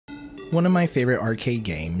One of my favorite arcade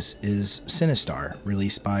games is Sinistar,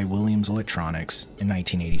 released by Williams Electronics in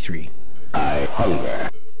 1983. I hunger.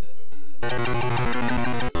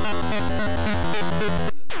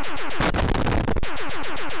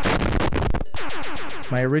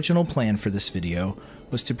 My original plan for this video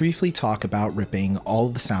was to briefly talk about ripping all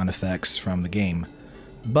of the sound effects from the game,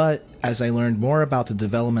 but as I learned more about the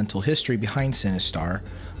developmental history behind Sinistar,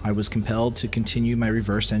 I was compelled to continue my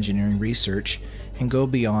reverse engineering research and go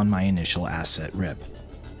beyond my initial asset rip.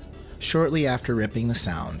 Shortly after ripping the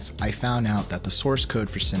sounds, I found out that the source code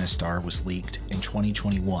for Sinistar was leaked in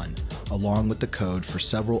 2021, along with the code for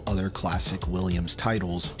several other classic Williams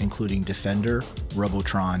titles, including Defender,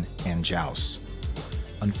 Robotron, and Joust.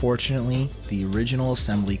 Unfortunately, the original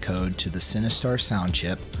assembly code to the Sinistar sound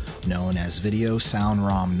chip, known as Video Sound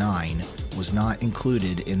ROM 9, was not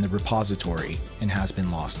included in the repository and has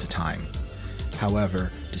been lost to time.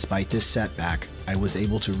 However, despite this setback, I was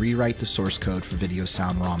able to rewrite the source code for Video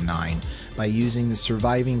Sound ROM 9 by using the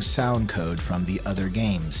surviving sound code from the other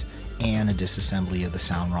games and a disassembly of the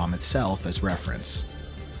sound ROM itself as reference.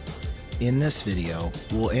 In this video,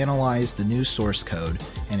 we'll analyze the new source code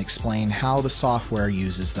and explain how the software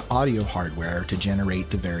uses the audio hardware to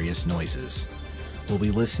generate the various noises. We'll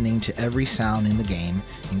be listening to every sound in the game,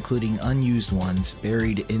 including unused ones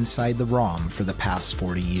buried inside the ROM for the past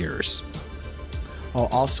 40 years. I'll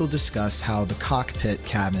also discuss how the cockpit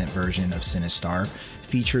cabinet version of Sinistar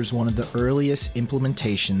features one of the earliest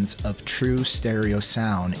implementations of true stereo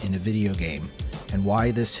sound in a video game, and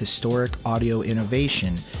why this historic audio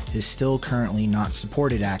innovation is still currently not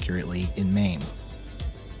supported accurately in MAME.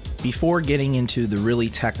 Before getting into the really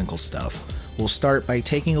technical stuff, we'll start by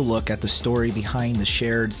taking a look at the story behind the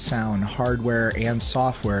shared sound hardware and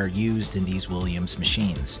software used in these Williams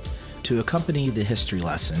machines. To accompany the history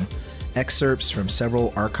lesson, excerpts from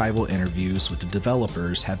several archival interviews with the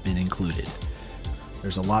developers have been included.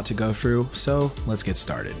 There's a lot to go through, so let's get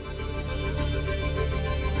started.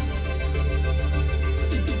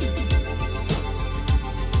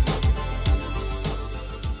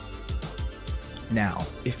 Now,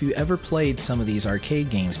 if you ever played some of these arcade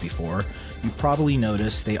games before, you probably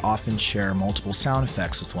noticed they often share multiple sound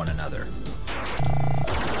effects with one another.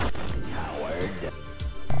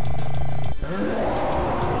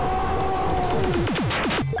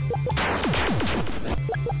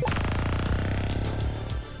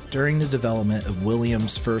 During the development of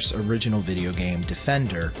Williams' first original video game,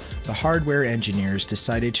 Defender, the hardware engineers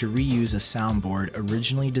decided to reuse a soundboard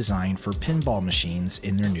originally designed for pinball machines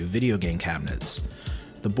in their new video game cabinets.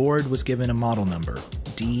 The board was given a model number,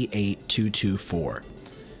 D8224.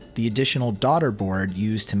 The additional daughter board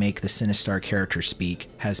used to make the Sinistar character speak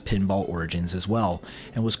has pinball origins as well,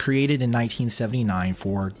 and was created in 1979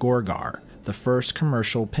 for Gorgar, the first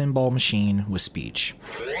commercial pinball machine with speech.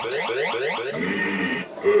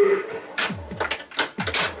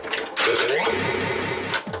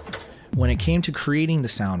 When it came to creating the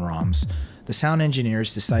sound ROMs, the sound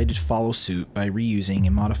engineers decided to follow suit by reusing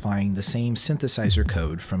and modifying the same synthesizer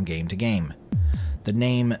code from game to game. The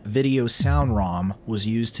name Video Sound ROM was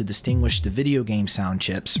used to distinguish the video game sound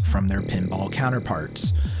chips from their pinball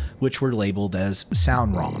counterparts, which were labeled as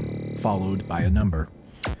Sound ROM, followed by a number.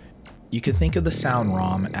 You can think of the Sound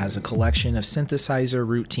ROM as a collection of synthesizer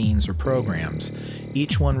routines or programs,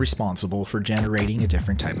 each one responsible for generating a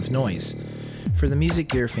different type of noise. For the music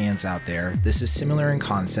gear fans out there, this is similar in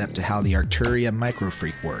concept to how the Arturia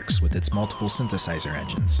Microfreak works with its multiple synthesizer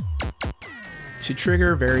engines. To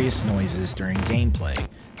trigger various noises during gameplay,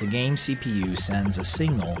 the game CPU sends a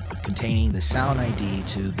signal containing the sound ID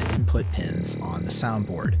to the input pins on the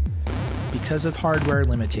soundboard. Because of hardware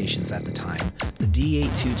limitations at the time, the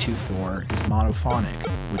D8224 is monophonic,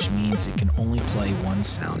 which means it can only play one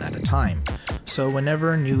sound at a time. So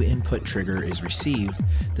whenever a new input trigger is received,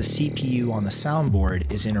 the CPU on the soundboard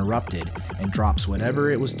is interrupted and drops whatever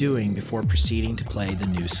it was doing before proceeding to play the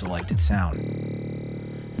new selected sound.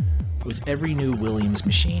 With every new Williams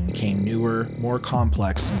machine came newer, more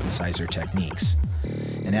complex synthesizer techniques.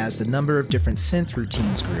 And as the number of different synth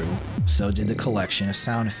routines grew, so did the collection of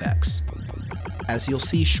sound effects. As you'll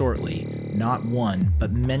see shortly, not one,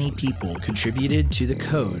 but many people contributed to the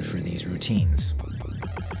code for these routines.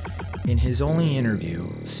 In his only interview,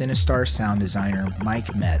 Sinistar sound designer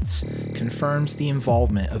Mike Metz confirms the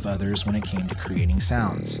involvement of others when it came to creating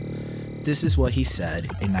sounds. This is what he said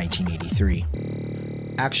in 1983.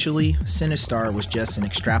 Actually, Sinistar was just an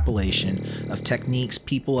extrapolation of techniques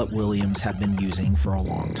people at Williams have been using for a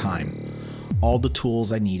long time. All the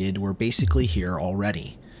tools I needed were basically here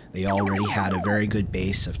already. They already had a very good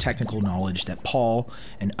base of technical knowledge that Paul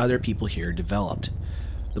and other people here developed.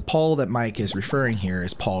 The Paul that Mike is referring here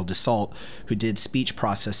is Paul Dassault, who did speech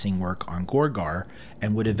processing work on Gorgar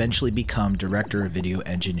and would eventually become Director of Video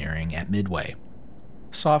Engineering at Midway.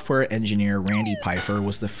 Software engineer Randy Pfeiffer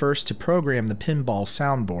was the first to program the pinball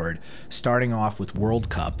soundboard, starting off with World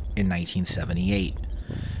Cup in 1978.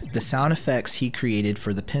 The sound effects he created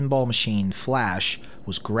for the pinball machine Flash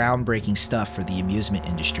was groundbreaking stuff for the amusement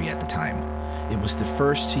industry at the time. It was the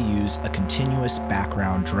first to use a continuous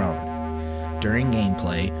background drone. During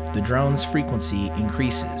gameplay, the drone's frequency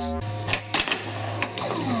increases.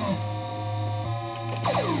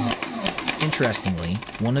 Interestingly,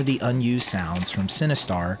 one of the unused sounds from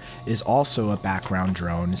Sinistar is also a background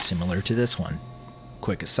drone similar to this one.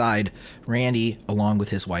 Quick aside, Randy, along with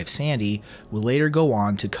his wife Sandy, will later go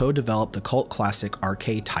on to co-develop the cult classic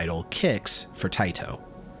arcade title Kicks for Taito.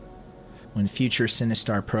 When future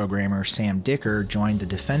Sinistar programmer Sam Dicker joined the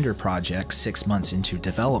Defender project 6 months into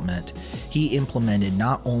development, he implemented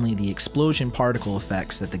not only the explosion particle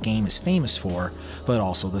effects that the game is famous for, but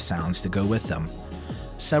also the sounds to go with them.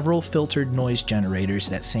 Several filtered noise generators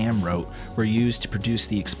that Sam wrote were used to produce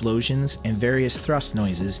the explosions and various thrust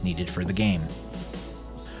noises needed for the game.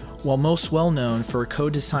 While most well known for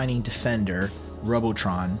co-designing Defender,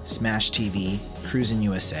 Robotron, Smash TV, Cruisin'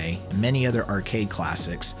 USA, and many other arcade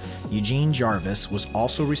classics, Eugene Jarvis was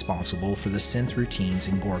also responsible for the synth routines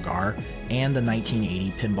in Gorgar and the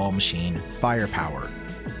 1980 pinball machine Firepower.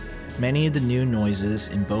 Many of the new noises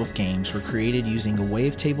in both games were created using a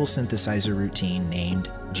wavetable synthesizer routine named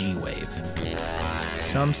G-Wave.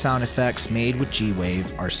 Some sound effects made with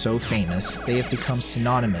G-Wave are so famous they have become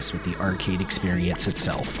synonymous with the arcade experience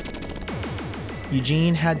itself.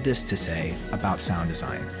 Eugene had this to say about sound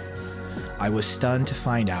design. I was stunned to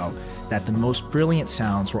find out that the most brilliant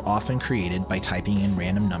sounds were often created by typing in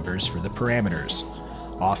random numbers for the parameters.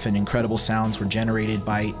 Often incredible sounds were generated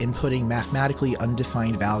by inputting mathematically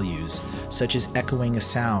undefined values, such as echoing a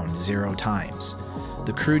sound 0 times.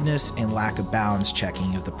 The crudeness and lack of bounds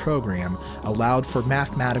checking of the program allowed for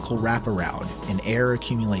mathematical wraparound and error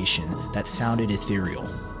accumulation that sounded ethereal.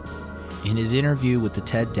 In his interview with the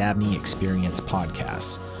Ted Dabney Experience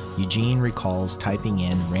podcast, Eugene recalls typing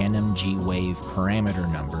in random G-Wave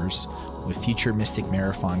parameter numbers with future Mystic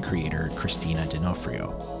Marathon creator Christina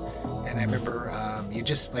D'Onofrio. And I remember you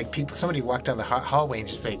just like somebody walked down the hallway and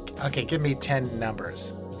just like, okay, give me 10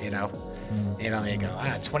 numbers, you know? You know, they go,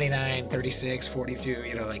 29, 36, 42,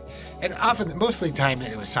 you know, like, and often, most of the time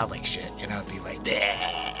it would sound like shit, you know, it'd be like,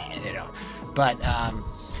 you know, but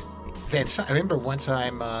then I remember one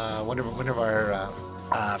time one of our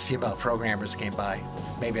female programmers came by,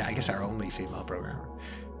 maybe I guess our only female programmer.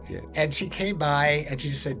 Yeah. And she came by and she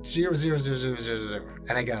just said 0, 0, 0, 0, 0, 0.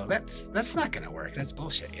 And I go, that's not gonna work. That's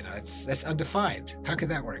bullshit. You know, that's undefined. How could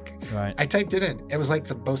that work? Right. I typed it in. It was like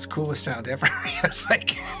the most coolest sound ever. It was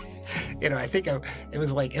like, you know, I think it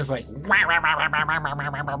was like, you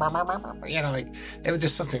know, like it was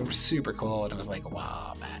just something super cool. And it was like,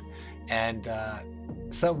 wow, man. And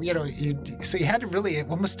so, you know, you had to really, it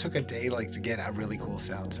almost took a day like to get a really cool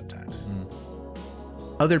sound sometimes.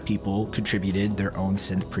 Other people contributed their own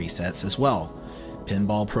synth presets as well.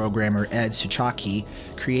 Pinball programmer Ed Suchaki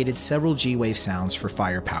created several G-Wave sounds for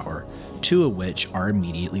Firepower, 2 of which are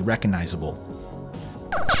immediately recognizable.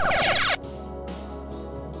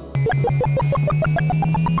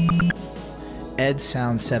 Ed's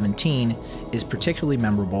Sound 17 is particularly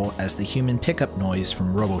memorable as the human pickup noise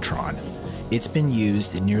from Robotron. It's been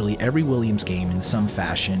used in nearly every Williams game in some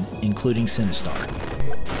fashion, including Sinistar.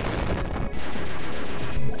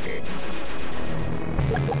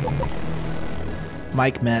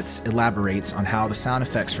 Mike Metz elaborates on how the sound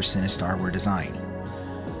effects for Sinistar were designed.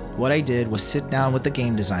 What I did was sit down with the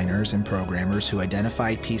game designers and programmers who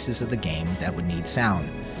identified pieces of the game that would need sound,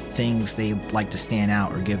 things they'd like to stand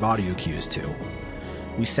out or give audio cues to.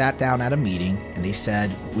 We sat down at a meeting and they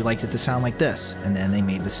said, we like it to sound like this, and then they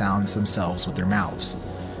made the sounds themselves with their mouths.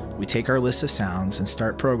 We take our list of sounds and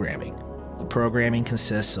start programming. The programming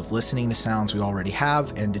consists of listening to sounds we already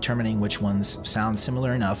have and determining which ones sound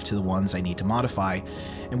similar enough to the ones I need to modify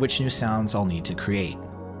and which new sounds I'll need to create.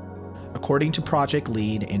 According to project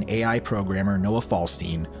lead and AI programmer Noah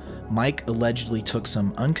Falstein, Mike allegedly took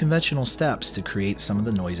some unconventional steps to create some of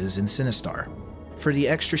the noises in Sinistar. For the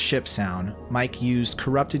extra ship sound, Mike used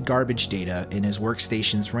corrupted garbage data in his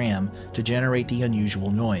workstation's RAM to generate the unusual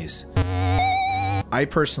noise. I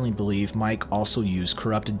personally believe Mike also used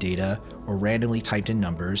corrupted data or randomly typed in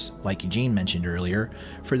numbers, like Eugene mentioned earlier,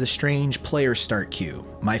 for the strange player start cue,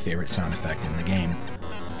 my favorite sound effect in the game.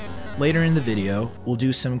 Later in the video, we'll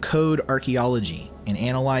do some code archaeology and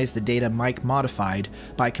analyze the data Mike modified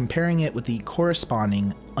by comparing it with the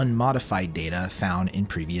corresponding unmodified data found in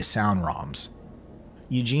previous sound ROMs.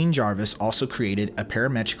 Eugene Jarvis also created a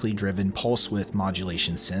parametrically driven pulse width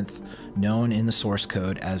modulation synth known in the source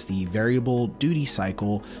code as the variable duty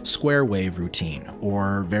cycle square wave routine,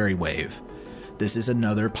 or VariWave. This is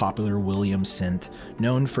another popular Williams synth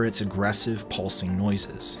known for its aggressive pulsing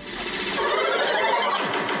noises.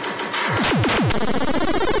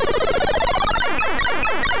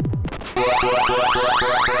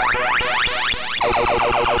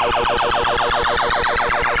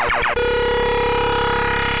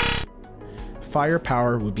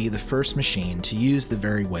 Firepower would be the first machine to use the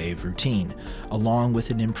VariWave routine, along with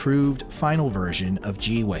an improved final version of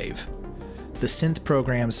G-Wave. The synth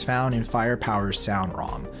programs found in Firepower's sound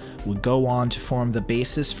ROM would go on to form the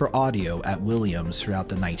basis for audio at Williams throughout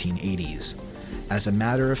the 1980s. As a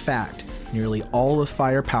matter of fact, nearly all of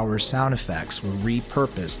Firepower's sound effects were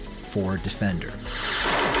repurposed for Defender.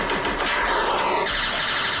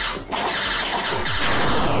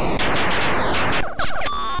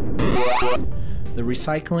 The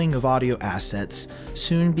recycling of audio assets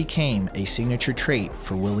soon became a signature trait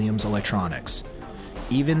for Williams Electronics.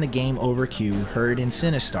 Even the game over cue heard in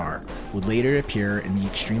Sinistar would later appear in the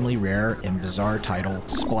extremely rare and bizarre title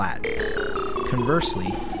Splat.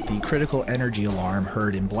 Conversely, the critical energy alarm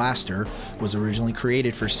heard in Blaster was originally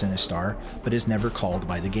created for Sinistar, but is never called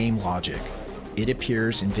by the game logic. It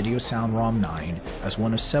appears in Video Sound ROM 9 as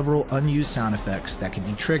one of several unused sound effects that can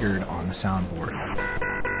be triggered on the soundboard.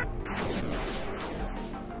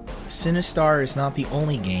 Sinistar is not the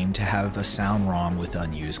only game to have a sound ROM with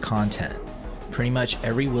unused content. Pretty much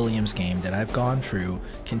every Williams game that I've gone through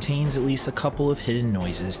contains at least a couple of hidden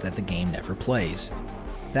noises that the game never plays.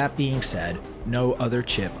 That being said, no other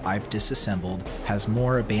chip I've disassembled has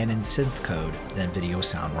more abandoned synth code than Video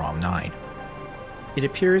Sound ROM 9. It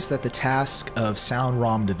appears that the task of sound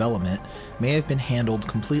ROM development may have been handled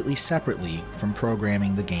completely separately from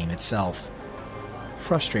programming the game itself.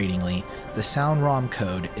 Frustratingly, the sound ROM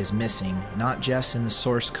code is missing not just in the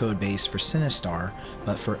source code base for Sinistar,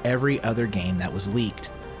 but for every other game that was leaked.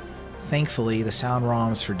 Thankfully, the sound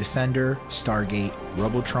ROMs for Defender, Stargate,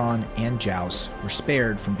 Robotron, and Joust were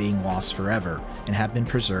spared from being lost forever and have been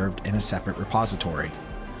preserved in a separate repository.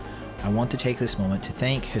 I want to take this moment to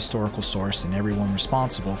thank Historical Source and everyone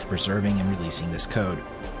responsible for preserving and releasing this code.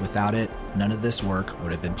 Without it, none of this work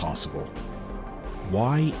would have been possible.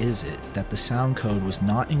 Why is it that the sound code was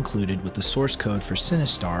not included with the source code for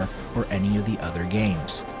Sinistar or any of the other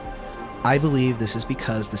games? I believe this is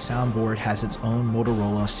because the soundboard has its own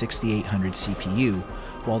Motorola 6800 CPU,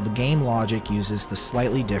 while the game logic uses the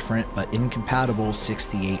slightly different but incompatible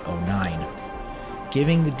 6809.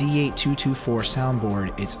 Giving the D8224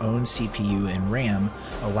 soundboard its own CPU and RAM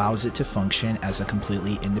allows it to function as a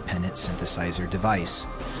completely independent synthesizer device.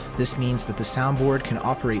 This means that the soundboard can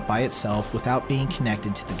operate by itself without being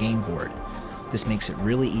connected to the game board. This makes it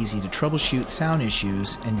really easy to troubleshoot sound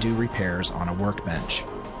issues and do repairs on a workbench.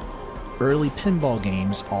 Early pinball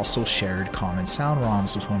games also shared common sound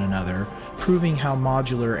ROMs with one another, proving how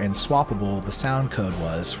modular and swappable the sound code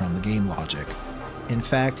was from the game logic. In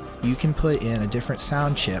fact, you can put in a different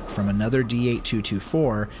sound chip from another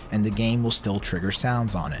D8224 and the game will still trigger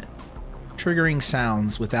sounds on it. Triggering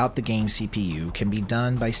sounds without the game CPU can be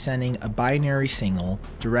done by sending a binary signal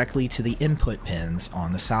directly to the input pins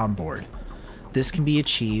on the soundboard. This can be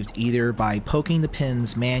achieved either by poking the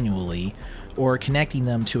pins manually or connecting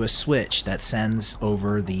them to a switch that sends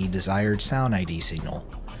over the desired sound ID signal.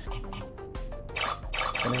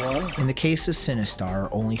 In the case of Sinistar,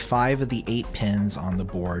 only 5 of the 8 pins on the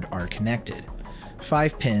board are connected.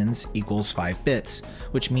 5 pins equals 5 bits,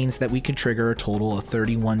 which means that we could trigger a total of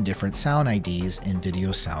 31 different sound IDs in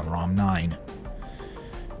Video Sound ROM 9.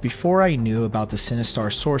 Before I knew about the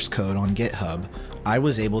Sinistar source code on GitHub, I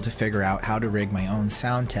was able to figure out how to rig my own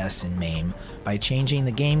sound tests in MAME by changing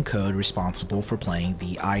the game code responsible for playing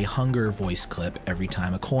the I Hunger voice clip every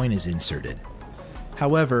time a coin is inserted.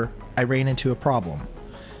 However, I ran into a problem.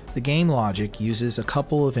 The game logic uses a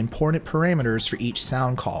couple of important parameters for each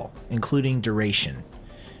sound call, including duration.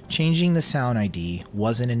 Changing the sound ID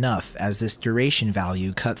wasn't enough, as this duration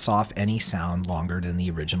value cuts off any sound longer than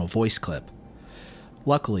the original voice clip.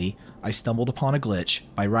 Luckily, I stumbled upon a glitch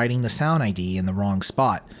by writing the sound ID in the wrong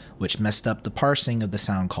spot, which messed up the parsing of the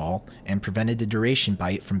sound call and prevented the duration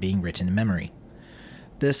byte from being written in memory.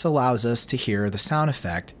 This allows us to hear the sound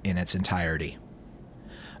effect in its entirety.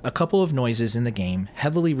 A couple of noises in the game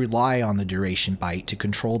heavily rely on the duration byte to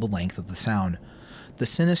control the length of the sound. The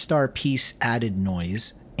Sinistar piece added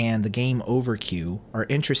noise and the game over cue are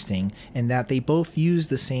interesting in that they both use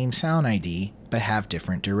the same sound ID but have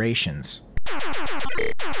different durations.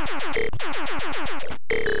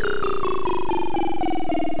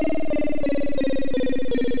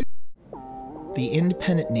 The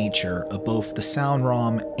independent nature of both the sound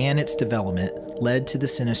ROM and its development led to the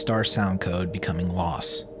Sinistar sound code becoming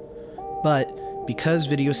lost. But because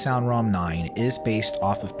Video Sound ROM 9 is based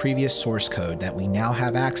off of previous source code that we now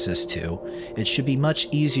have access to, it should be much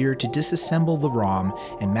easier to disassemble the ROM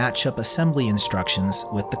and match up assembly instructions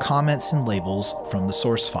with the comments and labels from the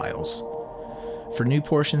source files. For new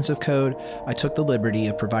portions of code, I took the liberty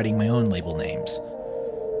of providing my own label names.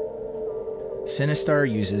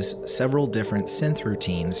 Sinistar uses several different synth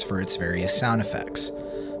routines for its various sound effects.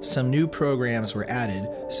 Some new programs were added,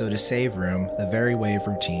 so to save room, the VariWave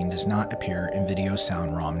routine does not appear in Video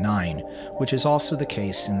Sound ROM 9, which is also the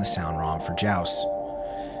case in the sound ROM for Joust.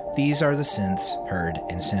 These are the synths heard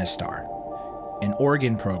in Sinistar. An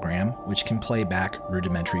organ program which can play back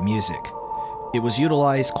rudimentary music. It was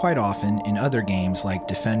utilized quite often in other games like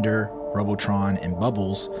Defender, Robotron, and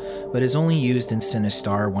Bubbles, but is only used in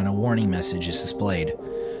Sinistar when a warning message is displayed.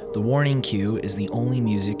 The warning cue is the only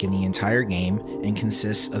music in the entire game and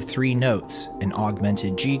consists of 3 notes, an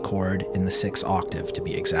augmented G chord in the 6th octave to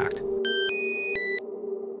be exact.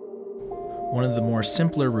 One of the more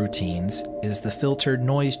simpler routines is the filtered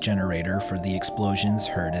noise generator for the explosions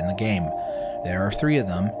heard in the game. There are 3 of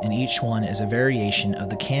them, and each one is a variation of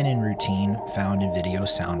the canon routine found in Video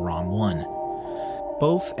Sound ROM 1.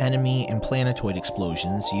 Both enemy and planetoid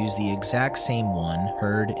explosions use the exact same one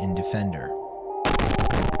heard in Defender.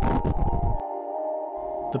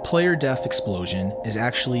 The player death explosion is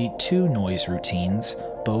actually 2 noise routines,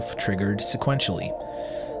 both triggered sequentially.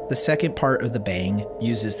 The second part of the bang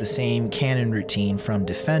uses the same canon routine from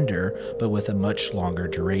Defender, but with a much longer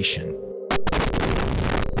duration.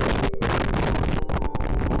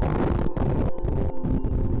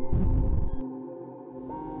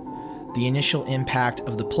 The initial impact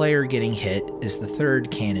of the player getting hit is the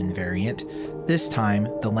 3rd canon variant. This time,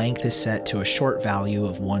 the length is set to a short value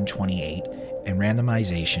of 128, and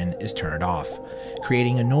randomization is turned off,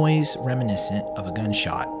 creating a noise reminiscent of a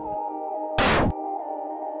gunshot.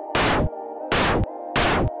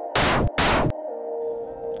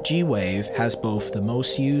 G-Wave has both the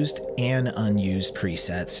most used and unused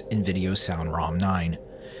presets in Video Sound ROM 9.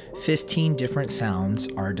 15 different sounds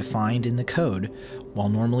are defined in the code, while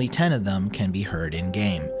normally 10 of them can be heard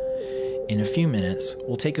in-game. In a few minutes,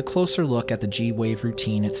 we'll take a closer look at the G-Wave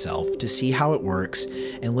routine itself to see how it works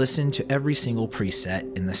and listen to every single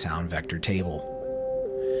preset in the sound vector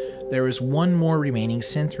table. There is one more remaining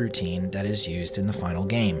synth routine that is used in the final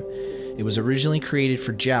game. It was originally created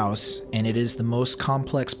for Joust, and it is the most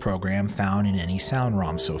complex program found in any sound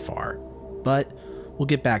ROM so far. But we'll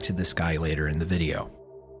get back to this guy later in the video.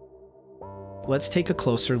 Let's take a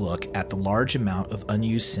closer look at the large amount of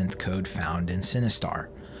unused synth code found in Sinistar.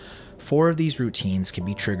 4 of these routines can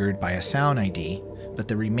be triggered by a sound ID, but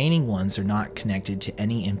the remaining ones are not connected to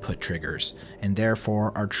any input triggers, and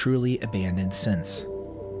therefore are truly abandoned synths.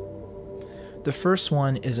 The first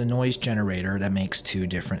one is a noise generator that makes 2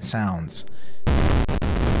 different sounds.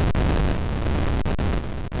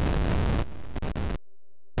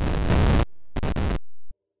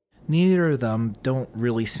 Neither of them don't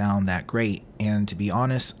really sound that great, and to be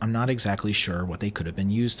honest, I'm not exactly sure what they could have been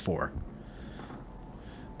used for.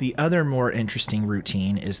 The other more interesting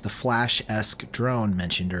routine is the Flash-esque drone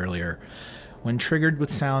mentioned earlier. When triggered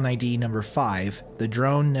with sound ID number 5, the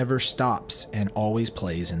drone never stops and always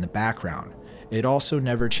plays in the background. It also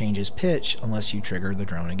never changes pitch unless you trigger the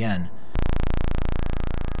drone again.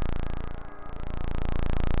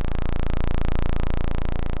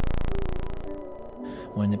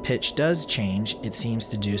 When the pitch does change, it seems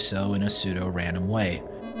to do so in a pseudo-random way.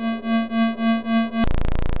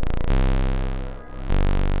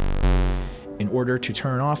 In order to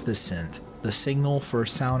turn off this synth, the signal for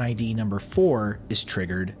sound ID number 4 is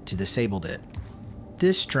triggered to disable it.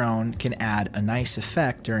 This drone can add a nice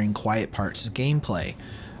effect during quiet parts of gameplay,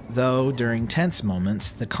 though during tense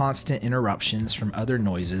moments, the constant interruptions from other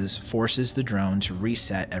noises forces the drone to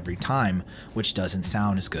reset every time, which doesn't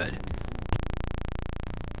sound as good.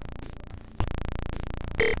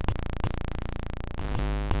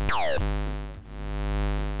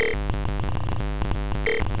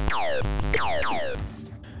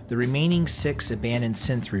 The remaining 6 abandoned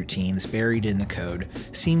synth routines buried in the code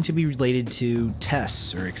seem to be related to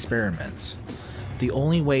tests or experiments. The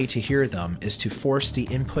only way to hear them is to force the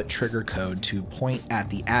input trigger code to point at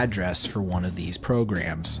the address for one of these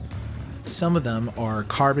programs. Some of them are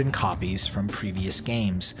carbon copies from previous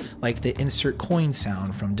games, like the insert coin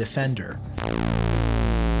sound from Defender.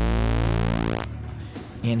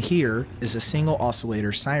 And here is a single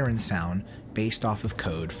oscillator siren sound based off of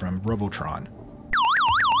code from Robotron.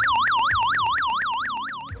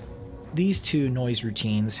 These two noise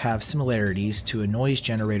routines have similarities to a noise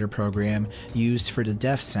generator program used for the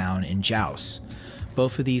deaf sound in Joust.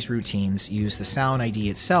 Both of these routines use the sound ID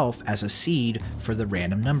itself as a seed for the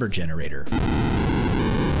random number generator.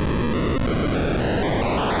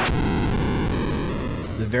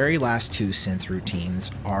 The very last two synth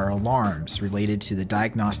routines are alarms related to the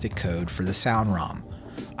diagnostic code for the sound ROM.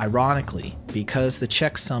 Ironically, because the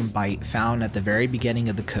checksum byte found at the very beginning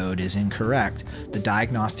of the code is incorrect, the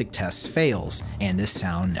diagnostic test fails and this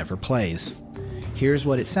sound never plays. Here's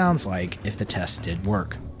what it sounds like if the test did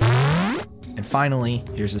work. And finally,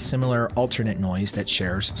 here's a similar alternate noise that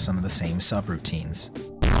shares some of the same subroutines.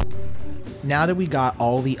 Now that we got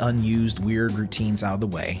all the unused weird routines out of the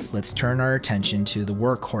way, let's turn our attention to the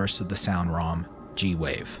workhorse of the sound ROM,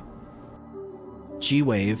 G-Wave.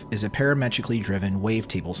 G-Wave is a parametrically driven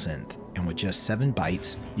wavetable synth, and with just 7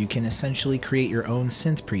 bytes, you can essentially create your own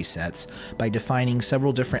synth presets by defining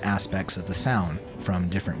several different aspects of the sound, from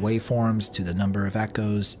different waveforms to the number of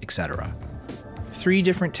echoes, etc. 3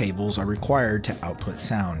 different tables are required to output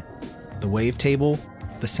sound: the wave table,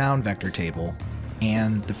 the sound vector table,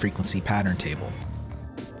 and the frequency pattern table.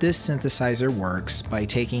 This synthesizer works by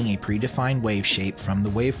taking a predefined wave shape from the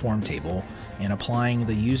waveform table and applying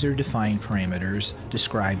the user-defined parameters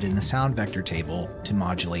described in the sound vector table to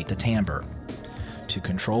modulate the timbre. To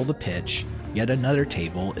control the pitch, yet another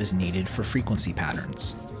table is needed for frequency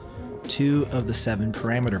patterns. 2 of the 7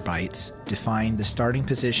 parameter bytes define the starting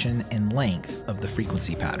position and length of the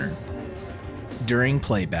frequency pattern. During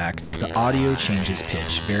playback, the audio changes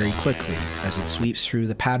pitch very quickly as it sweeps through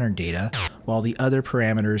the pattern data, while the other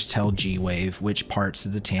parameters tell G-Wave which parts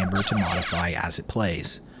of the timbre to modify as it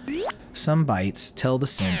plays. Some bytes tell the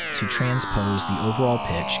synth to transpose the overall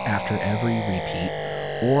pitch after every repeat,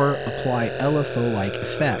 or apply LFO-like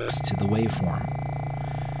effects to the waveform.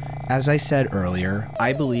 As I said earlier,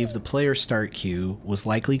 I believe the player start cue was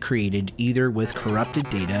likely created either with corrupted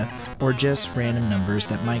data or just random numbers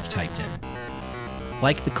that Mike typed in.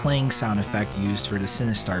 Like the clang sound effect used for the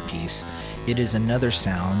Sinistar piece, it is another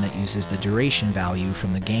sound that uses the duration value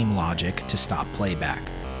from the game logic to stop playback.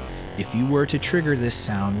 If you were to trigger this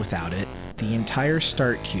sound without it, the entire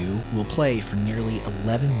start cue will play for nearly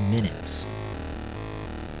 11 minutes.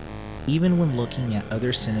 Even when looking at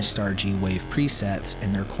other Sinistar G-Wave presets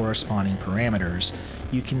and their corresponding parameters,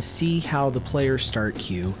 you can see how the player start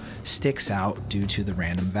cue sticks out due to the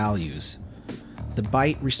random values. The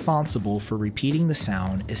byte responsible for repeating the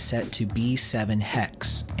sound is set to B7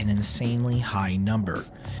 hex, an insanely high number.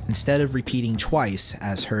 Instead of repeating twice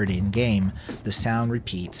as heard in-game, the sound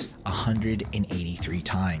repeats 183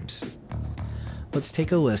 times. Let's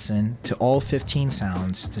take a listen to all 15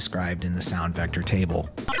 sounds described in the sound vector table.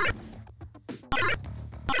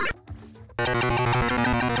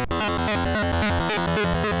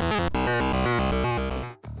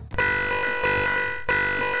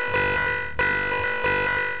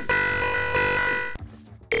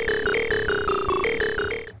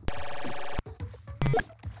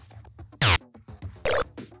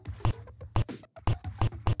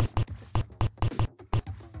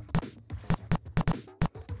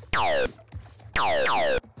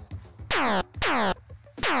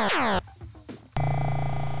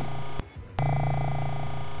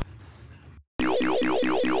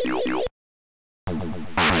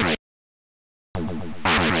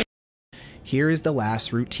 Here is the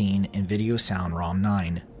last routine in Video Sound ROM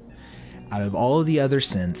 9. Out of all of the other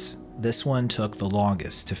synths, this one took the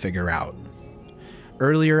longest to figure out.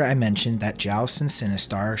 Earlier I mentioned that Joust and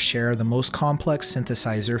Sinistar share the most complex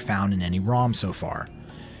synthesizer found in any ROM so far.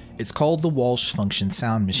 It's called the Walsh Function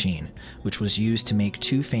Sound Machine, which was used to make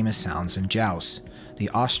 2 famous sounds in Joust, the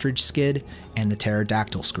ostrich skid and the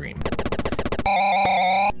pterodactyl scream.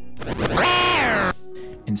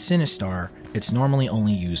 In Sinistar, it's normally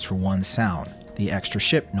only used for one sound, the extra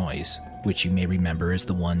ship noise, which you may remember is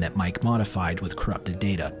the one that Mike modified with corrupted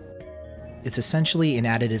data. It's essentially an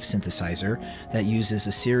additive synthesizer that uses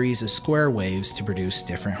a series of square waves to produce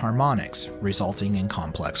different harmonics, resulting in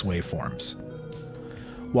complex waveforms.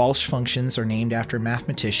 Walsh functions are named after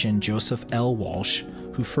mathematician Joseph L. Walsh,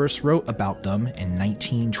 who first wrote about them in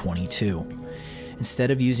 1922.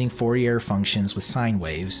 Instead of using Fourier functions with sine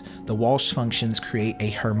waves, the Walsh functions create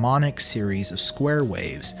a harmonic series of square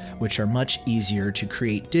waves, which are much easier to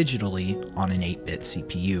create digitally on an 8-bit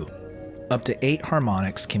CPU. Up to 8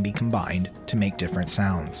 harmonics can be combined to make different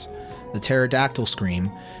sounds. The pterodactyl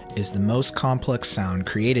scream is the most complex sound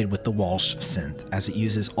created with the Walsh synth, as it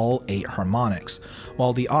uses all 8 harmonics,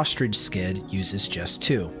 while the ostrich skid uses just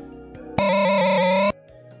 2.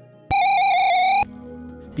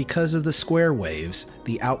 Because of the square waves,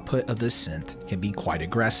 the output of this synth can be quite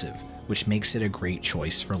aggressive, which makes it a great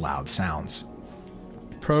choice for loud sounds.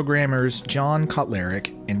 Programmers John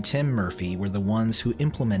Kotlarick and Tim Murphy were the ones who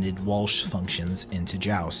implemented Walsh functions into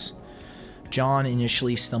JAWS. John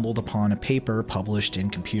initially stumbled upon a paper published in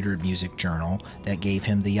Computer Music Journal that gave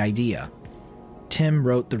him the idea. Tim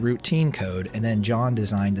wrote the routine code, and then John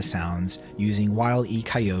designed the sounds using Wile E.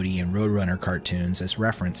 Coyote and Roadrunner cartoons as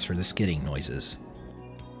reference for the skidding noises.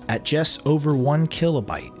 At just over 1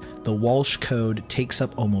 kilobyte, the Walsh code takes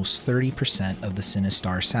up almost 30% of the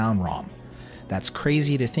Sinistar sound ROM. That's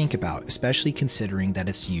crazy to think about, especially considering that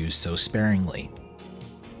it's used so sparingly.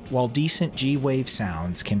 While decent G-Wave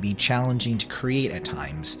sounds can be challenging to create at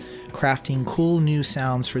times, crafting cool new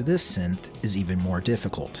sounds for this synth is even more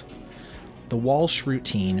difficult. The Walsh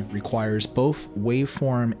routine requires both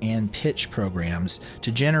waveform and pitch programs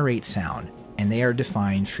to generate sound, and they are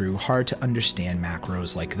defined through hard-to-understand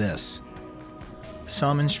macros like this.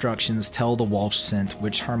 Some instructions tell the Walsh synth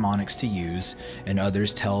which harmonics to use, and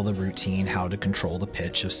others tell the routine how to control the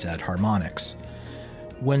pitch of said harmonics.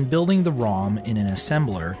 When building the ROM in an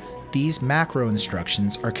assembler, these macro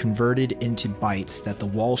instructions are converted into bytes that the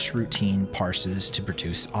Walsh routine parses to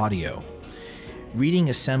produce audio.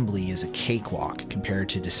 Reading assembly is a cakewalk compared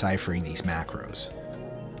to deciphering these macros.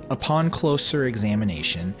 Upon closer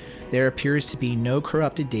examination, there appears to be no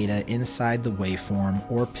corrupted data inside the waveform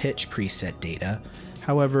or pitch preset data.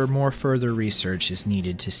 However, more further research is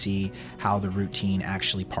needed to see how the routine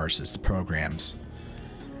actually parses the programs.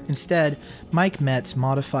 Instead, Mike Metz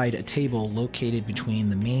modified a table located between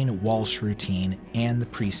the main Walsh routine and the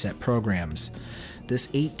preset programs. This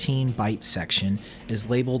 18-byte section is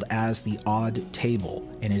labeled as the odd table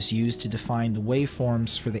and is used to define the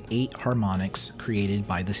waveforms for the 8 harmonics created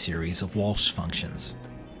by the series of Walsh functions.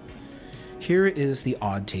 Here is the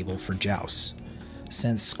odd table for JAWS.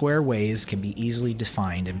 Since square waves can be easily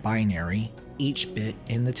defined in binary, each bit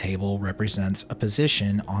in the table represents a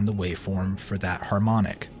position on the waveform for that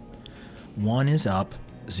harmonic. 1 is up,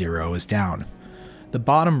 0 is down. The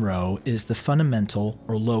bottom row is the fundamental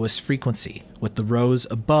or lowest frequency, with the rows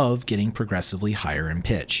above getting progressively higher in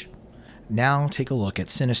pitch. Now take a look at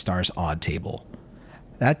Sinistar's odd table.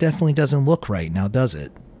 That definitely doesn't look right now, does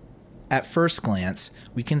it? At first glance,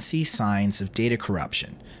 we can see signs of data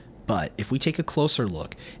corruption, but if we take a closer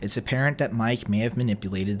look, it's apparent that Mike may have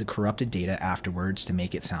manipulated the corrupted data afterwards to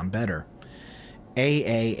make it sound better.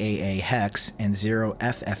 AAAA hex and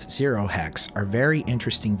 0FF0 hex are very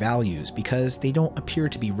interesting values because they don't appear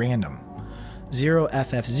to be random.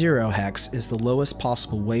 0FF0 hex is the lowest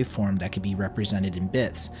possible waveform that can be represented in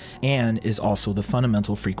bits, and is also the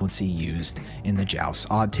fundamental frequency used in the JAWS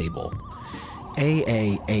odd table.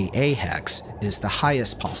 AAAA hex is the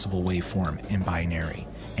highest possible waveform in binary,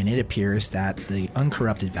 and it appears that the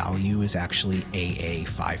uncorrupted value is actually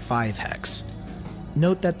AA55 hex.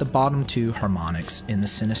 Note that the bottom 2 harmonics in the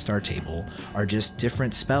Sinistar table are just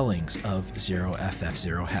different spellings of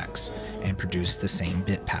 0FF0 hex and produce the same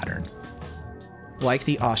bit pattern. Like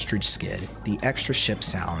the ostrich skid, the extra ship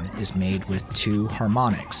sound is made with 2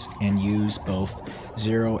 harmonics and use both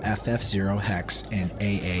 0FF0 hex and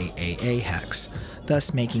AAAA hex,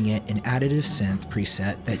 thus making it an additive synth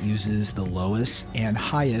preset that uses the lowest and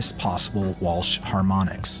highest possible Walsh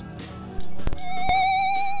harmonics.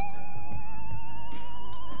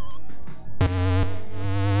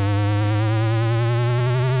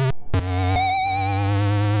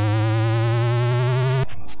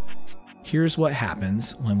 Here's what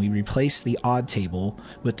happens when we replace the odd table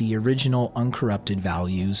with the original uncorrupted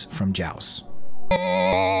values from JAWS.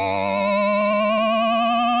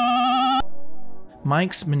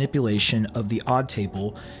 Mike's manipulation of the odd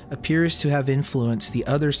table appears to have influenced the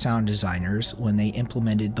other sound designers when they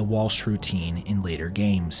implemented the Walsh routine in later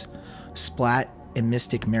games. Splat and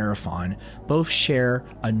Mystic Marathon both share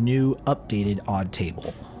a new updated odd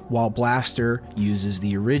table, while Blaster uses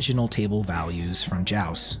the original table values from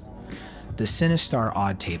JAWS. The Sinistar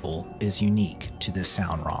odd table is unique to this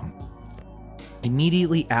sound ROM.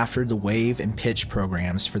 Immediately after the wave and pitch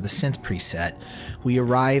programs for the synth preset, we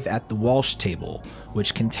arrive at the Walsh table,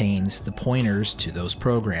 which contains the pointers to those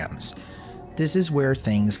programs. This is where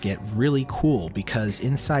things get really cool because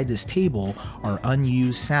inside this table are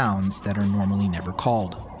unused sounds that are normally never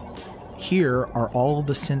called. Here are all of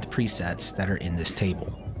the synth presets that are in this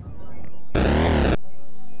table.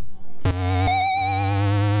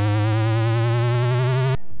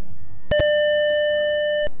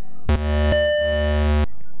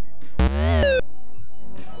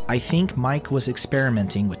 I think Mike was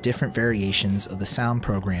experimenting with different variations of the sound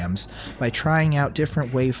programs by trying out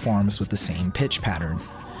different waveforms with the same pitch pattern.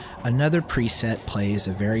 Another preset plays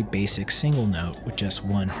a very basic single note with just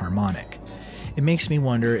one harmonic. It makes me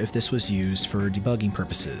wonder if this was used for debugging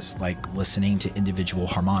purposes, like listening to individual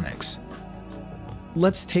harmonics.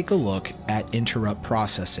 Let's take a look at interrupt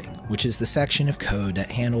processing, which is the section of code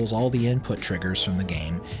that handles all the input triggers from the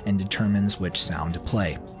game and determines which sound to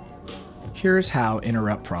play. Here's how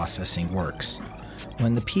interrupt processing works.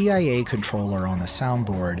 When the PIA controller on the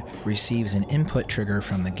soundboard receives an input trigger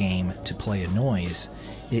from the game to play a noise,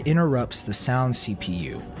 it interrupts the sound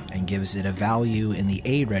CPU and gives it a value in the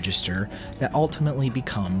A register that ultimately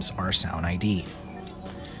becomes our sound ID.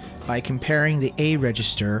 By comparing the A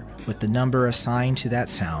register with the number assigned to that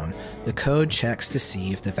sound, the code checks to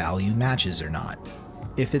see if the value matches or not.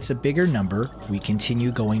 If it's a bigger number, we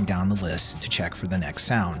continue going down the list to check for the next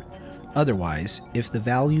sound. Otherwise, if the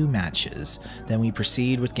value matches, then we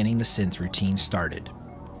proceed with getting the synth routine started.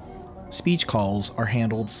 Speech calls are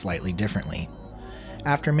handled slightly differently.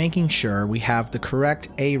 After making sure we have the correct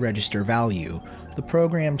A register value, the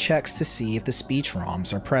program checks to see if the speech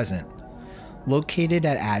ROMs are present. Located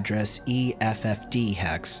at address EFFD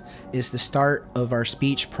hex is the start of our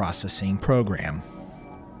speech processing program.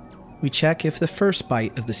 We check if the first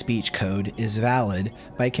byte of the speech code is valid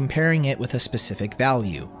by comparing it with a specific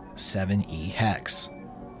value, 7E hex.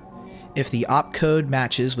 If the opcode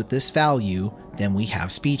matches with this value, then we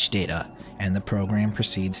have speech data, and the program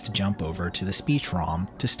proceeds to jump over to the speech ROM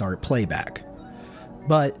to start playback.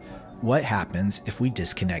 But what happens if we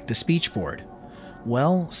disconnect the speech board?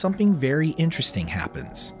 Well, something very interesting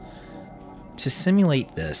happens. To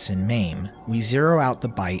simulate this in MAME, we zero out the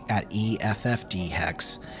byte at EFFD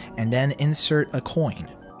hex and then insert a coin.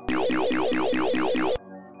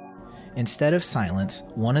 Instead of silence,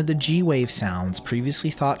 one of the G-wave sounds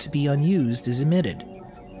previously thought to be unused is emitted.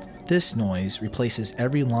 This noise replaces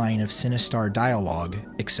every line of Sinistar dialogue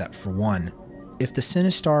except for one. If the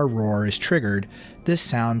Sinistar roar is triggered, this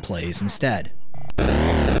sound plays instead.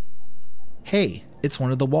 Hey, it's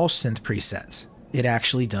one of the Walsh synth presets. It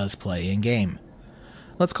actually does play in-game.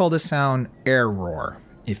 Let's call this sound Air Roar,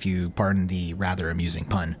 if you pardon the rather amusing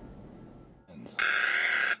pun.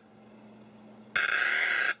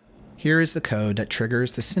 Here is the code that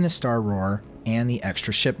triggers the Sinistar roar and the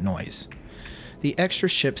extra ship noise. The extra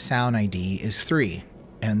ship sound ID is 3,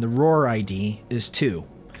 and the roar ID is 2.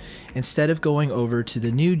 Instead of going over to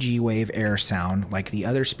the new G-Wave air sound like the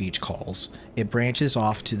other speech calls, it branches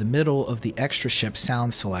off to the middle of the extra ship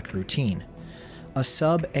sound select routine. A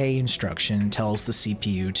sub-A instruction tells the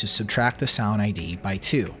CPU to subtract the sound ID by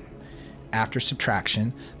 2. After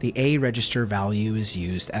subtraction, the A register value is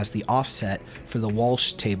used as the offset for the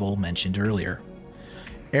Walsh table mentioned earlier.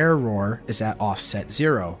 Air roar is at offset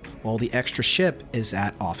 0, while the extra ship is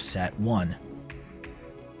at offset 1.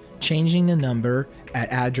 Changing the number at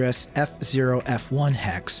address F0F1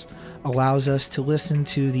 hex allows us to listen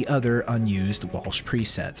to the other unused Walsh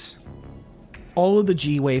presets. All of the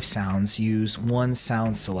G-Wave sounds use one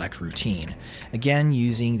sound select routine, again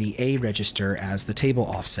using the A register as the table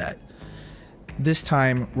offset. This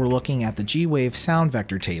time, we're looking at the G-Wave sound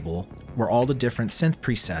vector table, where all the different synth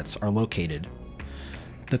presets are located.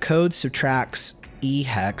 The code subtracts E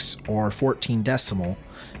hex, or 14 decimal,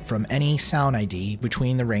 from any sound ID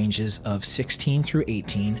between the ranges of 16 through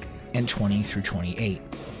 18 and 20 through 28.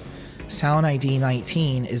 Sound ID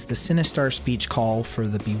 19 is the Sinistar speech call for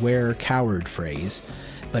the Beware Coward phrase,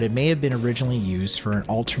 but it may have been originally used for an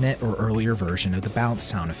alternate or earlier version of the bounce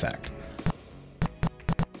sound effect.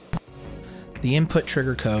 The input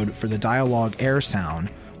trigger code for the dialogue air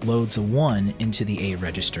sound loads a 1 into the A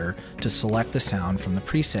register to select the sound from the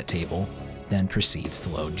preset table, then proceeds to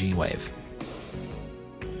load G-Wave.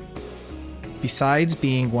 Besides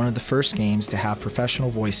being one of the first games to have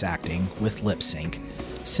professional voice acting with lip sync,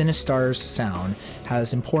 Sinistar's sound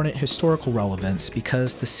has important historical relevance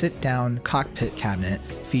because the sit-down cockpit cabinet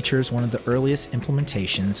features one of the earliest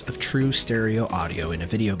implementations of true stereo audio in a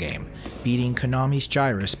video game, beating Konami's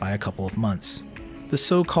Gyrus by a couple of months. The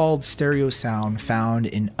so-called stereo sound found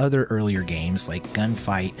in other earlier games like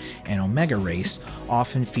Gunfight and Omega Race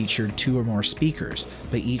often featured 2 or more speakers,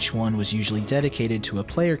 but each one was usually dedicated to a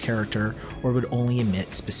player character or would only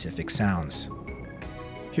emit specific sounds.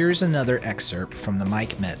 Here's another excerpt from the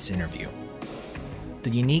Mike Metz interview.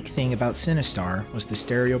 The unique thing about Sinistar was the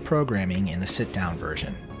stereo programming in the sit-down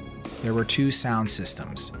version. There were 2 sound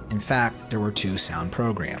systems. In fact, there were 2 sound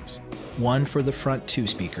programs. One for the front 2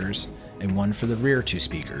 speakers, and one for the rear 2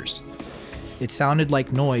 speakers. It sounded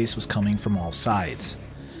like noise was coming from all sides.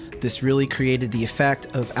 This really created the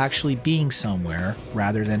effect of actually being somewhere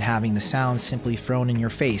rather than having the sound simply thrown in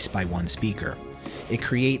your face by one speaker. It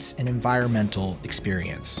creates an environmental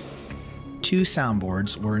experience. 2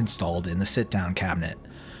 soundboards were installed in the sit-down cabinet.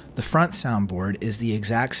 The front soundboard is the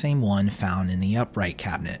exact same one found in the upright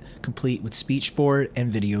cabinet, complete with speech board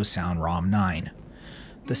and video sound ROM 9.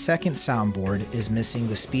 The second soundboard is missing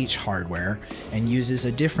the speech hardware and uses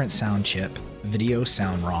a different sound chip, video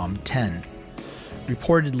sound ROM 10.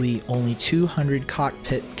 Reportedly, only 200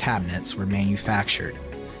 cockpit cabinets were manufactured,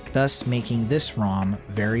 thus making this ROM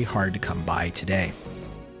very hard to come by today.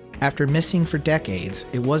 After missing for decades,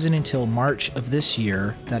 it wasn't until March of this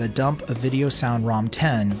year that a dump of video sound ROM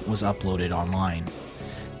 10 was uploaded online.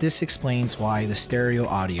 This explains why the stereo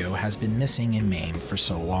audio has been missing in MAME for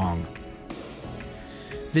so long.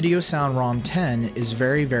 Video sound ROM 10 is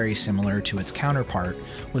very similar to its counterpart,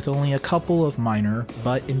 with only a couple of minor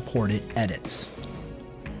but important edits.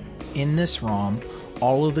 In this ROM,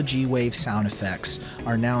 all of the G-Wave sound effects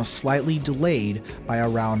are now slightly delayed by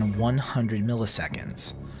around 100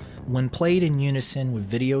 milliseconds. When played in unison with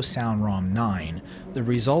video sound ROM 9, the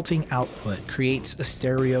resulting output creates a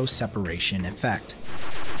stereo separation effect.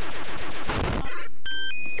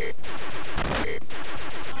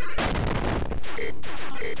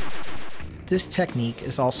 This technique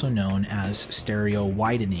is also known as stereo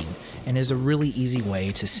widening and is a really easy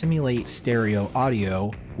way to simulate stereo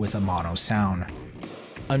audio with a mono sound.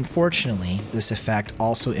 Unfortunately, this effect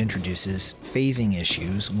also introduces phasing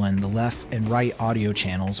issues when the left and right audio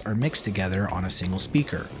channels are mixed together on a single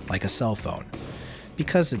speaker, like a cell phone.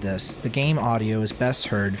 Because of this, the game audio is best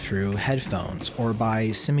heard through headphones or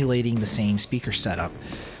by simulating the same speaker setup,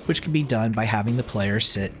 which can be done by having the player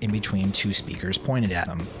sit in between 2 speakers pointed at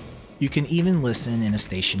them. You can even listen in a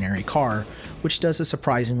stationary car, which does a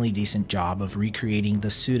surprisingly decent job of recreating the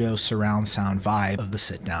pseudo surround sound vibe of the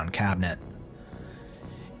sit-down cabinet.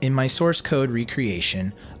 In my source code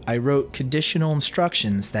recreation, I wrote conditional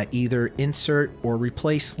instructions that either insert or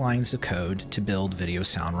replace lines of code to build video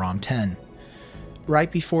sound ROM 10.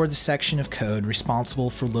 Right before the section of code responsible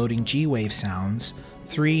for loading G-Wave sounds,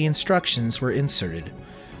 3 instructions were inserted.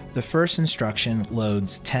 The first instruction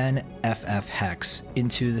loads 10 FF hex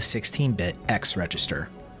into the 16-bit X register.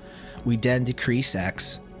 We then decrease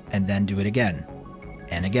X, and then do it again,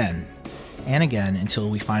 and again, and again until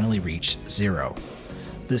we finally reach 0.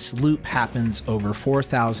 This loop happens over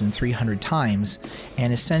 4,300 times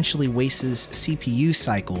and essentially wastes CPU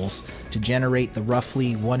cycles to generate the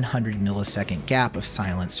roughly 100 millisecond gap of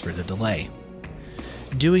silence for the delay.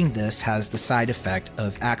 Doing this has the side effect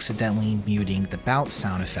of accidentally muting the bounce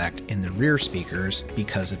sound effect in the rear speakers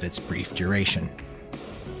because of its brief duration.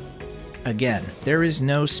 Again, there is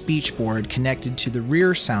no speech board connected to the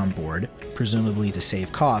rear soundboard, presumably to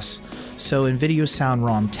save costs, so in video sound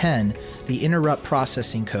ROM 10, the interrupt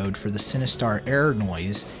processing code for the Sinistar error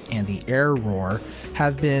noise and the error roar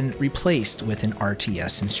have been replaced with an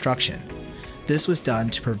RTS instruction. This was done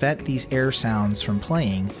to prevent these error sounds from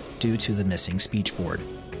playing due to the missing speech board.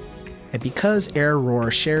 And because error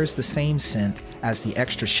roar shares the same synth as the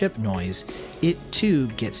extra chip noise, it too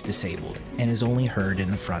gets disabled and is only heard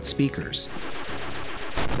in the front speakers.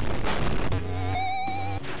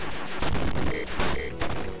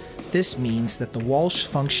 This means that the Walsh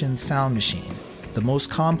function sound machine, the most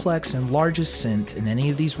complex and largest synth in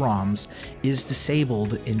any of these ROMs, is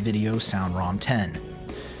disabled in video sound ROM 10.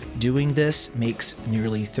 Doing this makes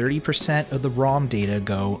nearly 30% of the ROM data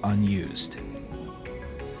go unused.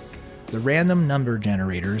 The random number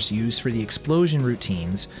generators used for the explosion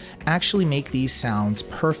routines actually make these sounds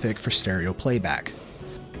perfect for stereo playback.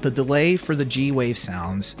 The delay for the G-Wave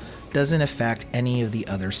sounds doesn't affect any of the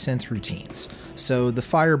other synth routines, so the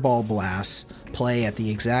fireball blasts play at the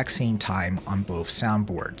exact same time on both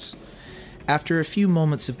soundboards. After a few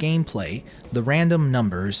moments of gameplay, the random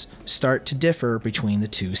numbers start to differ between the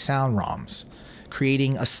 2 sound ROMs,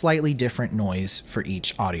 creating a slightly different noise for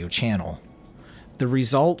each audio channel. The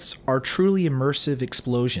results are truly immersive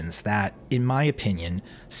explosions that, in my opinion,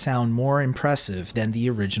 sound more impressive than the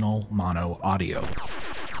original mono audio.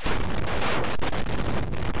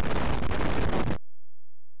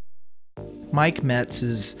 Mike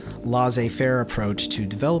Metz's laissez-faire approach to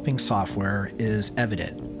developing software is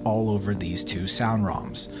evident all over these 2 sound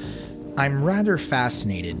ROMs. I'm rather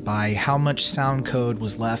fascinated by how much sound code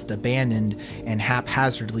was left abandoned and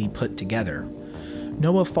haphazardly put together.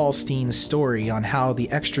 Noah Falstein's story on how the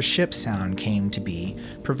extra chip sound came to be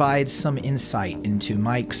provides some insight into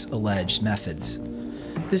Mike's alleged methods.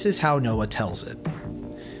 This is how Noah tells it.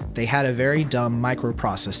 They had a very dumb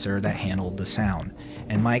microprocessor that handled the sound,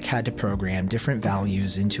 and Mike had to program different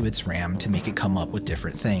values into its RAM to make it come up with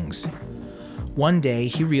different things. One day,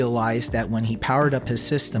 he realized that when he powered up his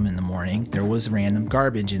system in the morning, there was random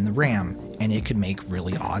garbage in the RAM, and it could make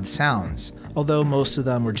really odd sounds, although most of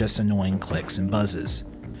them were just annoying clicks and buzzes.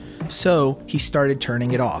 So, he started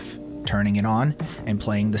turning it off, turning it on, and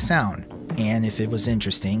playing the sound, and if it was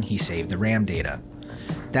interesting, he saved the RAM data.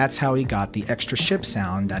 That's how he got the extra ship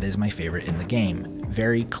sound that is my favorite in the game,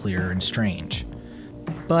 very clear and strange.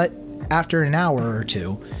 But after an hour or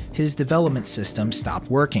two, his development system stopped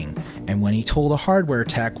working, and when he told a hardware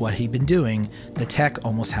tech what he'd been doing, the tech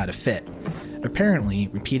almost had a fit. Apparently,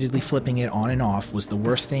 repeatedly flipping it on and off was the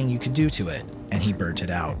worst thing you could do to it, and he burnt it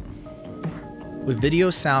out. With Video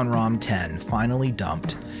Sound ROM 10 finally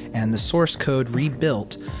dumped, and the source code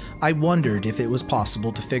rebuilt, I wondered if it was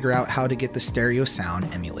possible to figure out how to get the stereo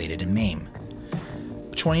sound emulated in MAME.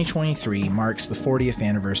 2023 marks the 40th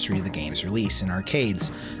anniversary of the game's release in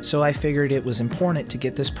arcades, so I figured it was important to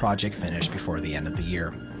get this project finished before the end of the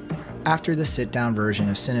year. After the sit-down version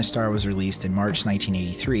of Sinistar was released in March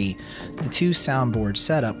 1983, the two soundboard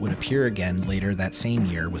setup would appear again later that same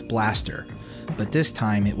year with Blaster, but this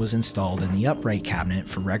time it was installed in the upright cabinet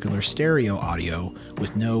for regular stereo audio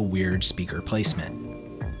with no weird speaker placement.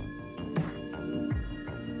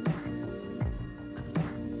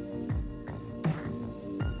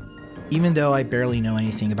 Even though I barely know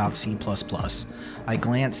anything about C++, I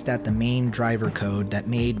glanced at the main driver code that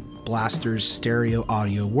made Blaster's stereo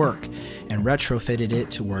audio work and retrofitted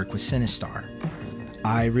it to work with Sinistar.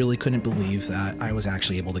 I really couldn't believe that I was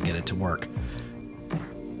actually able to get it to work.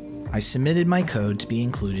 I submitted my code to be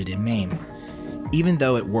included in MAME. Even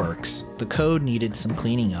though it works, the code needed some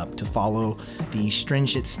cleaning up to follow the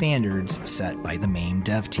stringent standards set by the MAME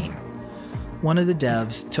dev team. One of the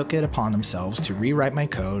devs took it upon themselves to rewrite my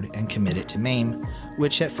code and commit it to MAME,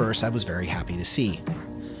 which at first I was very happy to see.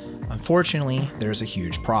 Unfortunately, there's a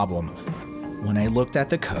huge problem. When I looked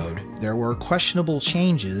at the code, there were questionable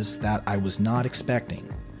changes that I was not expecting.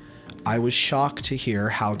 I was shocked to hear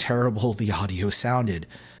how terrible the audio sounded.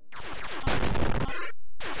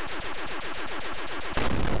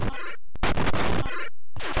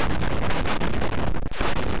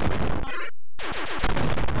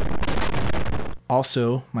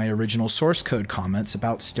 Also, my original source code comments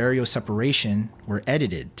about stereo separation were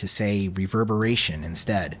edited to say reverberation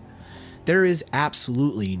instead. There is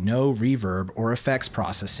absolutely no reverb or effects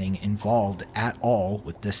processing involved at all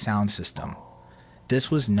with this sound system.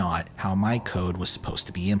 This was not how my code was supposed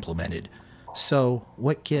to be implemented. So,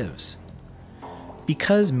 what gives?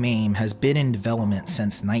 Because MAME has been in development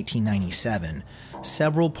since 1997,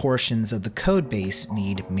 several portions of the code base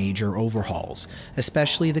need major overhauls,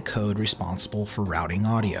 especially the code responsible for routing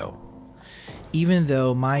audio. Even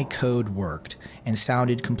though my code worked and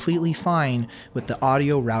sounded completely fine with the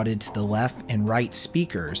audio routed to the left and right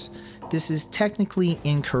speakers, this is technically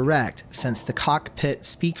incorrect since the cockpit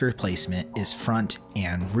speaker placement is front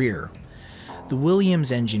and rear. The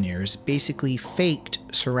Williams engineers basically faked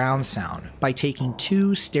surround sound by taking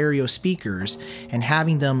two stereo speakers and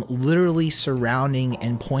having them literally surrounding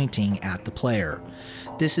and pointing at the player.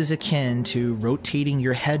 This is akin to rotating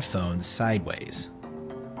your headphones sideways.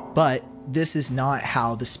 But this is not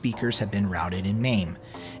how the speakers have been routed in MAME.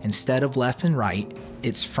 Instead of left and right,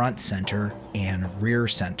 it's front center and rear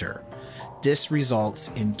center. This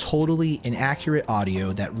results in totally inaccurate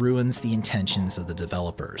audio that ruins the intentions of the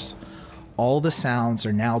developers. All the sounds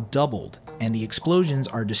are now doubled, and the explosions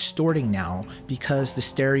are distorting now because the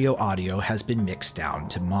stereo audio has been mixed down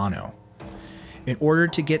to mono. In order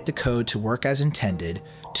to get the code to work as intended,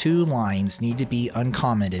 two lines need to be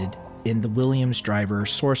uncommented in the Williams driver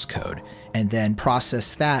source code, and then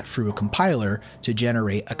process that through a compiler to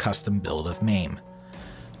generate a custom build of MAME.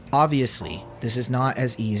 Obviously, this is not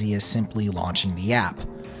as easy as simply launching the app.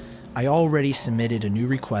 I already submitted a new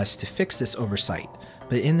request to fix this oversight,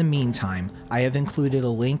 but in the meantime, I have included a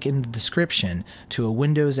link in the description to a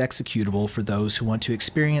Windows executable for those who want to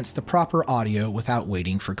experience the proper audio without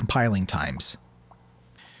waiting for compiling times.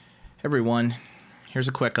 Hey everyone, here's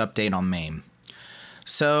a quick update on MAME.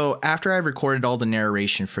 So after I recorded all the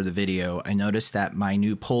narration for the video, I noticed that my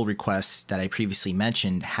new pull requests that I previously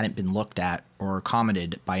mentioned hadn't been looked at or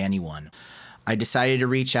commented by anyone. I decided to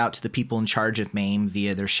reach out to the people in charge of MAME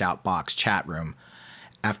via their Shoutbox chat room.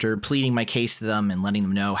 After pleading my case to them and letting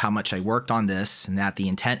them know how much I worked on this and that the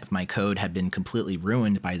intent of my code had been completely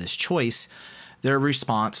ruined by this choice, their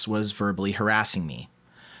response was verbally harassing me.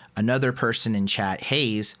 Another person in chat,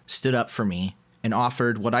 Hayes, stood up for me and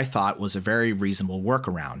offered what I thought was a very reasonable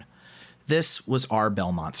workaround. This was R.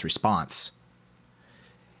 Belmont's response.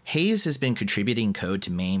 Hayes has been contributing code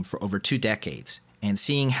to MAME for over 2 decades, and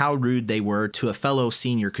seeing how rude they were to a fellow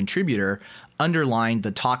senior contributor underlined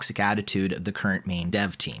the toxic attitude of the current MAME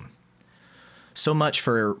dev team. So much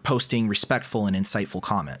for posting respectful and insightful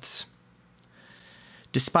comments.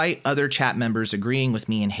 Despite other chat members agreeing with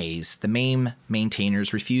me and Hayes, the MAME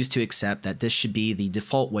maintainers refused to accept that this should be the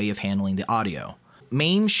default way of handling the audio.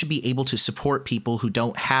 MAME should be able to support people who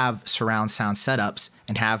don't have surround sound setups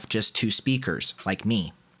and have just 2 speakers, like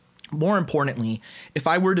me. More importantly, if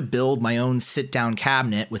I were to build my own sit-down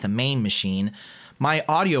cabinet with a MAME machine, my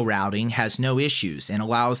audio routing has no issues and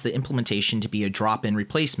allows the implementation to be a drop-in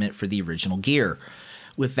replacement for the original gear.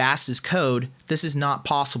 With VAS's code, this is not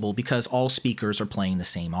possible because all speakers are playing the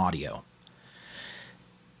same audio.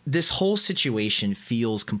 This whole situation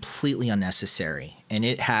feels completely unnecessary, and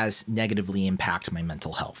it has negatively impacted my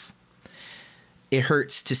mental health. It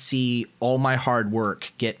hurts to see all my hard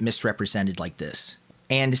work get misrepresented like this,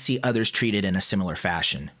 and to see others treated in a similar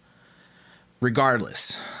fashion.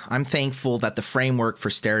 Regardless, I'm thankful that the framework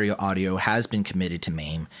for stereo audio has been committed to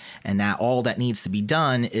MAME, and that all that needs to be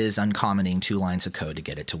done is uncommenting 2 lines of code to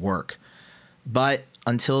get it to work. But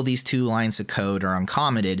until these 2 lines of code are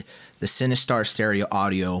uncommented, the Sinistar stereo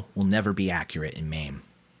audio will never be accurate in MAME.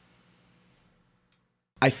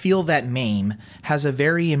 I feel that MAME has a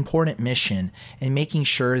very important mission in making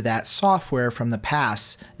sure that software from the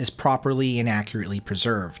past is properly and accurately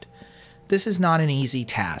preserved. This is not an easy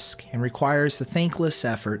task and requires the thankless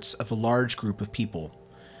efforts of a large group of people.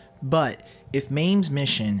 But if MAME's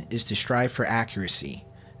mission is to strive for accuracy,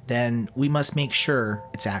 then we must make sure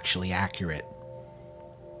it's actually accurate.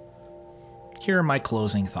 Here are my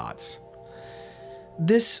closing thoughts.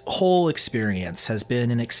 This whole experience has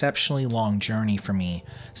been an exceptionally long journey for me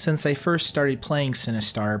since I first started playing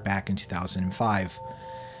Sinistar back in 2005.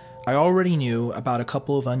 I already knew about a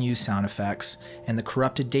couple of unused sound effects and the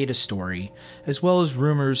corrupted data story, as well as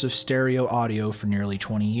rumors of stereo audio for nearly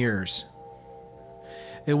 20 years.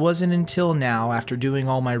 It wasn't until now, after doing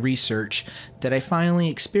all my research, that I finally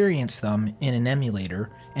experienced them in an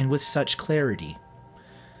emulator and with such clarity.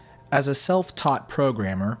 As a self-taught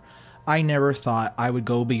programmer, I never thought I would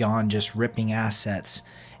go beyond just ripping assets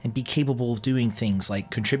and be capable of doing things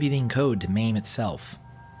like contributing code to MAME itself.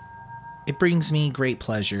 It brings me great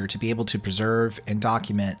pleasure to be able to preserve and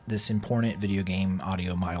document this important video game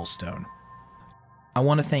audio milestone. I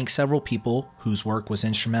want to thank several people whose work was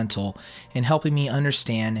instrumental in helping me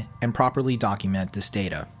understand and properly document this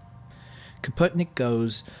data. Kaputnik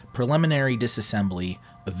Go's preliminary disassembly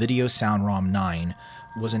of Video Sound ROM 9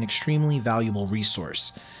 was an extremely valuable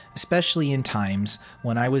resource, especially in times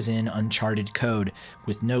when I was in uncharted code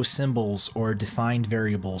with no symbols or defined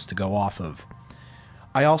variables to go off of.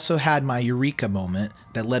 I also had my eureka moment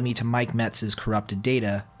that led me to Mike Metz's corrupted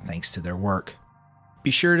data thanks to their work.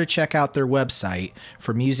 Be sure to check out their website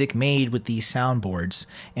for music made with these soundboards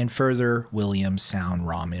and further Williams Sound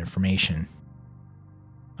ROM information.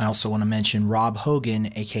 I also want to mention Rob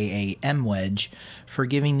Hogan, aka M-Wedge, for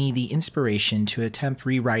giving me the inspiration to attempt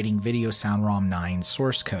rewriting Video Sound ROM 9's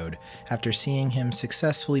source code after seeing him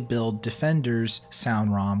successfully build Defender's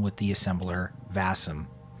Sound ROM with the assembler VASM.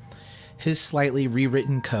 His slightly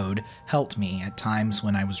rewritten code helped me at times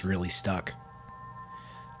when I was really stuck.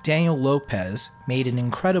 Daniel Lopez made an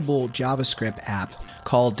incredible JavaScript app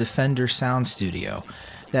called Defender Sound Studio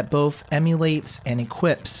that both emulates and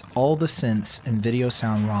equips all the synths in Video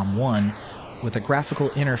Sound ROM 1 with a graphical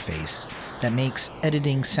interface that makes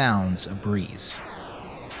editing sounds a breeze.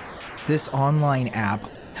 This online app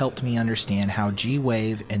helped me understand how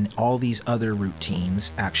G-Wave and all these other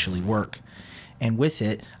routines actually work, and with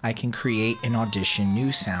it I can create and audition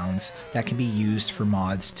new sounds that can be used for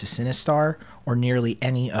mods to Sinistar or nearly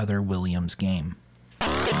any other Williams game.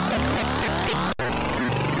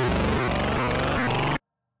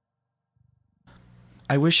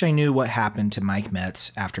 I wish I knew what happened to Mike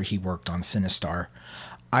Metz after he worked on Sinistar.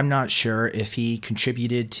 I'm not sure if he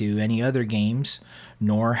contributed to any other games,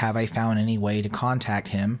 nor have I found any way to contact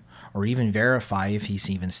him or even verify if he's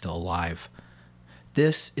even still alive.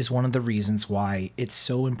 This is one of the reasons why it's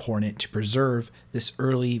so important to preserve this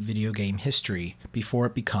early video game history before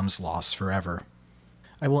it becomes lost forever.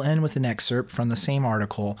 I will end with an excerpt from the same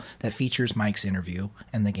article that features Mike's interview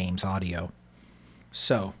and the game's audio.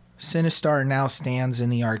 So, Sinistar now stands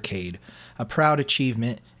in the arcade, a proud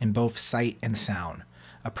achievement in both sight and sound,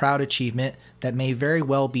 a proud achievement that may very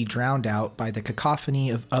well be drowned out by the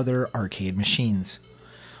cacophony of other arcade machines.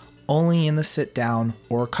 Only in the sit-down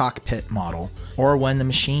or cockpit model, or when the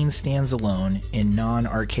machine stands alone in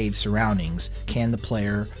non-arcade surroundings, can the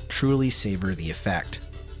player truly savor the effect.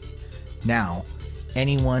 Now,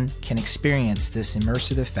 anyone can experience this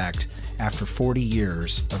immersive effect after 40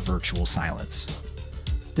 years of virtual silence.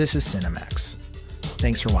 This is Cinemax.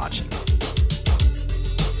 Thanks for watching.